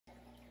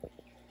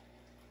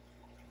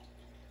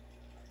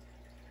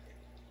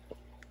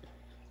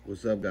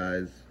What's up,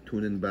 guys?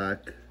 Tuning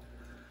back.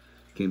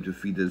 Came to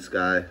feed this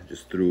guy.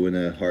 Just threw in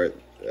a heart,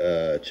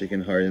 chicken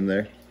heart in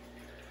there,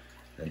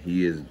 and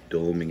he is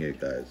doming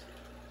it, guys.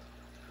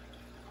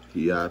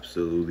 He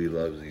absolutely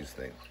loves these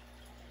things.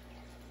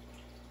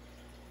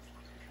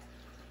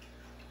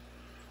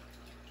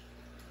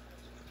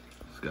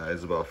 This guy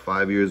is about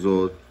 5 years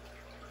old.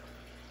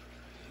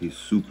 He's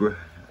super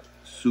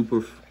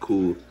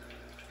cool.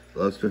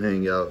 Loves to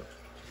hang out.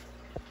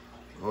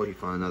 Oh, he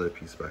found another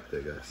piece back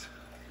there, guys.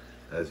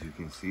 As you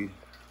can see.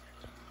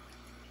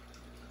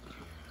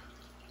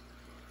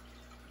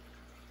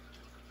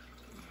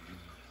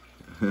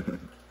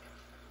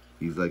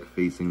 He's like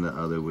facing the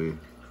other way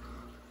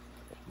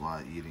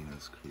while eating.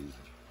 This crazy.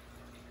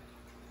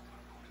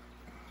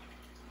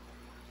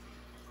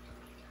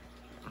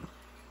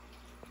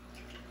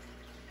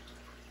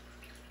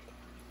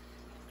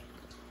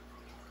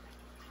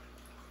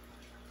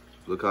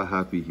 Look how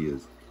happy he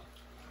is.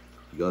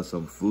 He got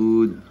some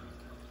food.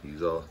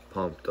 He's all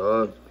pumped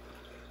up.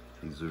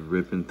 He's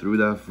ripping through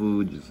that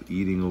food, just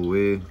eating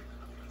away.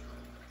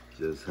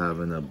 Just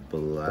having a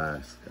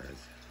blast,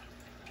 guys.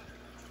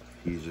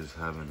 He's just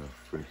having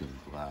a freaking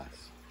blast.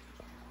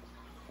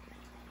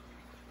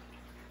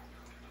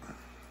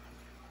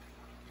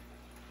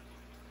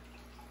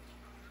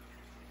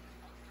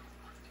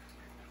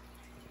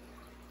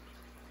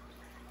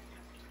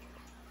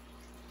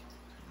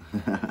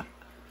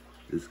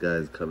 This guy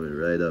is coming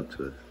right up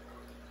to us.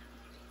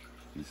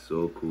 He's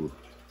so cool.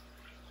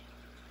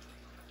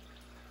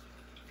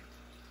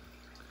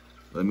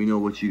 Let me know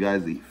what you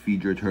guys eat.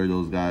 Feed your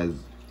turtles, guys.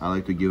 I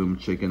like to give them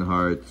chicken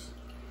hearts.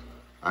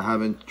 I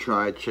haven't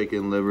tried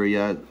chicken liver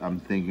yet. I'm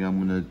thinking I'm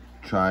gonna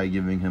try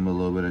giving him a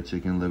little bit of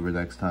chicken liver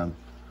next time,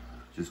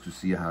 just to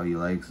see how he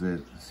likes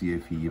it, see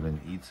if he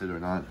even eats it or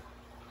not.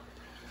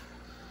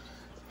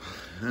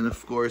 And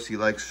of course, he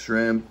likes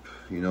shrimp,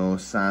 you know,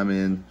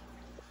 salmon,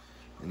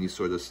 any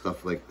sort of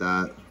stuff like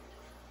that.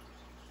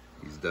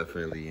 He's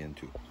definitely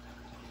into.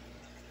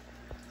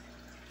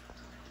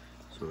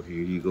 So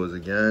here he goes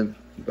again,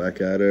 back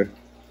at her,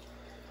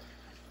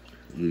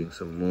 eating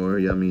some more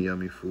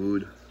yummy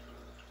food.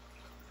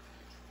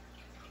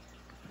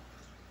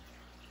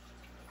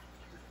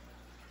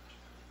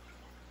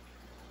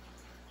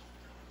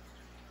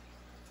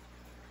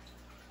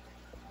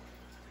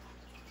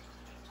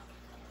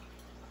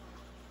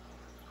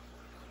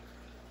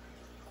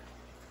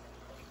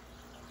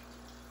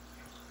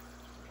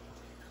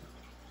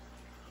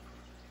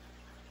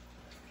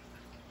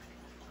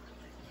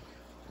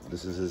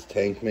 This is his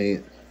tank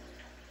mate.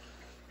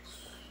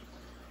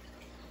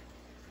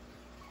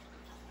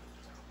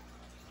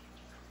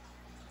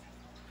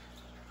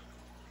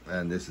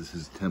 And this is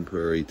his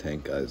temporary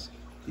tank, guys.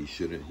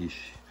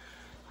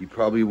 He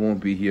probably won't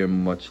be here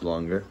much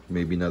longer,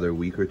 maybe another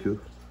week or two.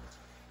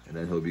 And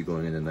then he'll be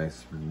going in a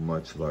nice,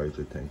 much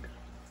larger tank.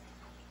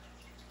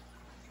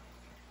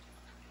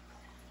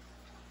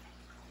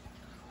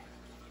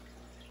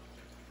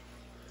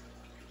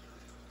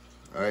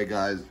 All right,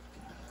 guys.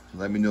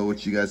 Let me know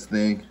what you guys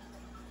think.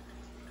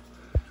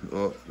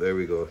 Oh, there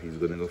we go. He's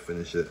gonna go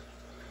finish it.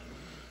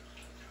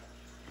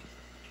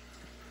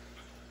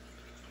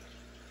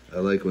 I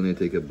like when they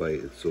take a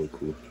bite. It's so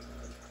cool.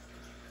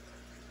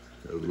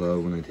 I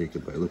love when they take a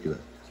bite. Look at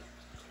that.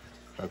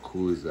 How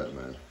cool is that,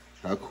 man?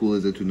 How cool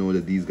is it to know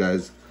that these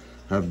guys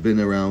have been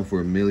around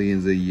for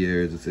millions of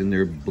years? It's in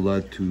their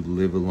blood to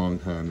live a long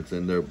time. It's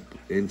in their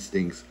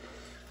instincts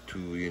to,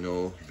 you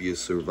know, be a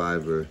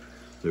survivor.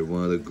 They're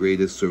one of the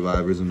greatest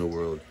survivors in the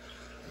world.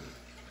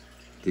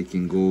 They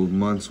can go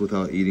months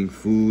without eating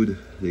food.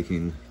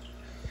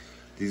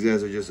 These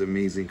guys are just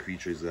amazing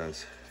creatures,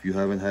 guys. If you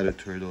haven't had a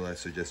turtle, I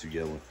suggest you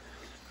get one.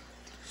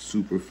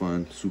 Super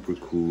fun, super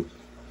cool,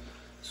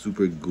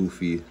 super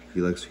goofy.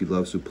 He loves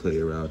to play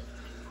around.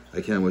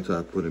 I can't wait till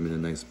I put him in a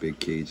nice big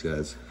cage,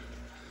 guys,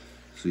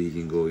 so he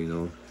can go, you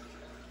know,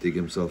 dig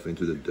himself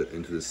into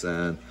the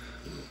sand.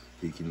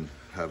 He can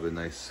have a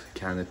nice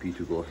canopy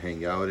to go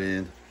hang out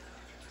in,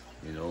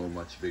 you know,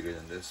 much bigger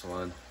than this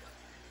one.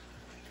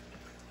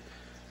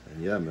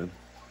 And yeah, man,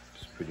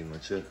 that's pretty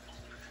much it.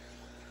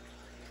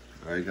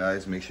 Alright,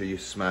 guys, make sure you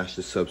smash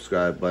the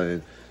subscribe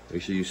button.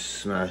 Make sure you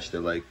smash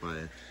the like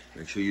button.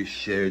 Make sure you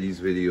share these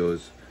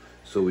videos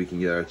so we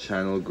can get our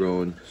channel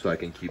grown, so I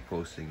can keep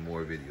posting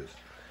more videos.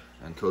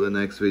 Until the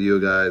next video,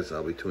 guys,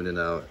 I'll be tuning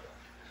out.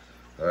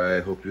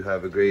 Alright, hope you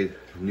have a great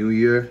new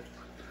year.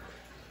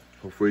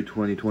 Hopefully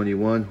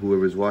 2021,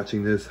 whoever's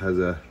watching this,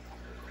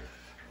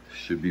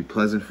 should be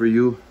pleasant for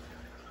you.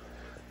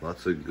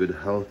 Lots of good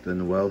health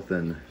and wealth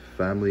and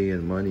family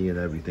and money and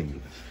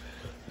everything.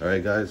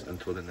 Alright, guys,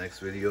 until the next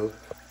video,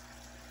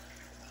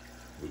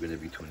 we're gonna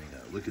be tuning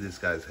out. Look at this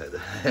guy's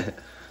head.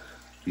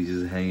 He's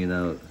just hanging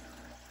out.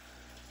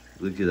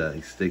 Look at that,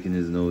 he's sticking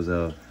his nose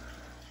out.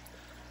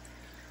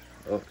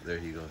 Oh, there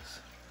he goes.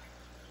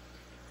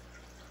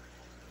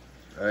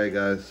 Alright,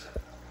 guys,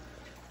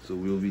 so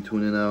we'll be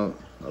tuning out.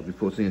 I'll be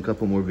posting a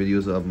couple more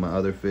videos of my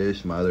other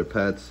fish, my other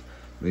pets.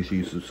 Make sure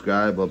you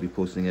subscribe. I'll be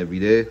posting every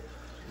day.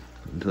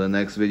 Until the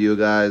next video,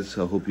 guys,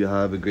 I hope you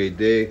have a great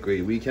day,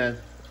 great weekend.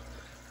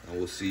 And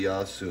we'll see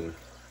y'all soon.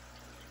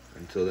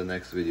 Until the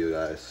next video,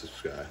 guys,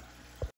 subscribe.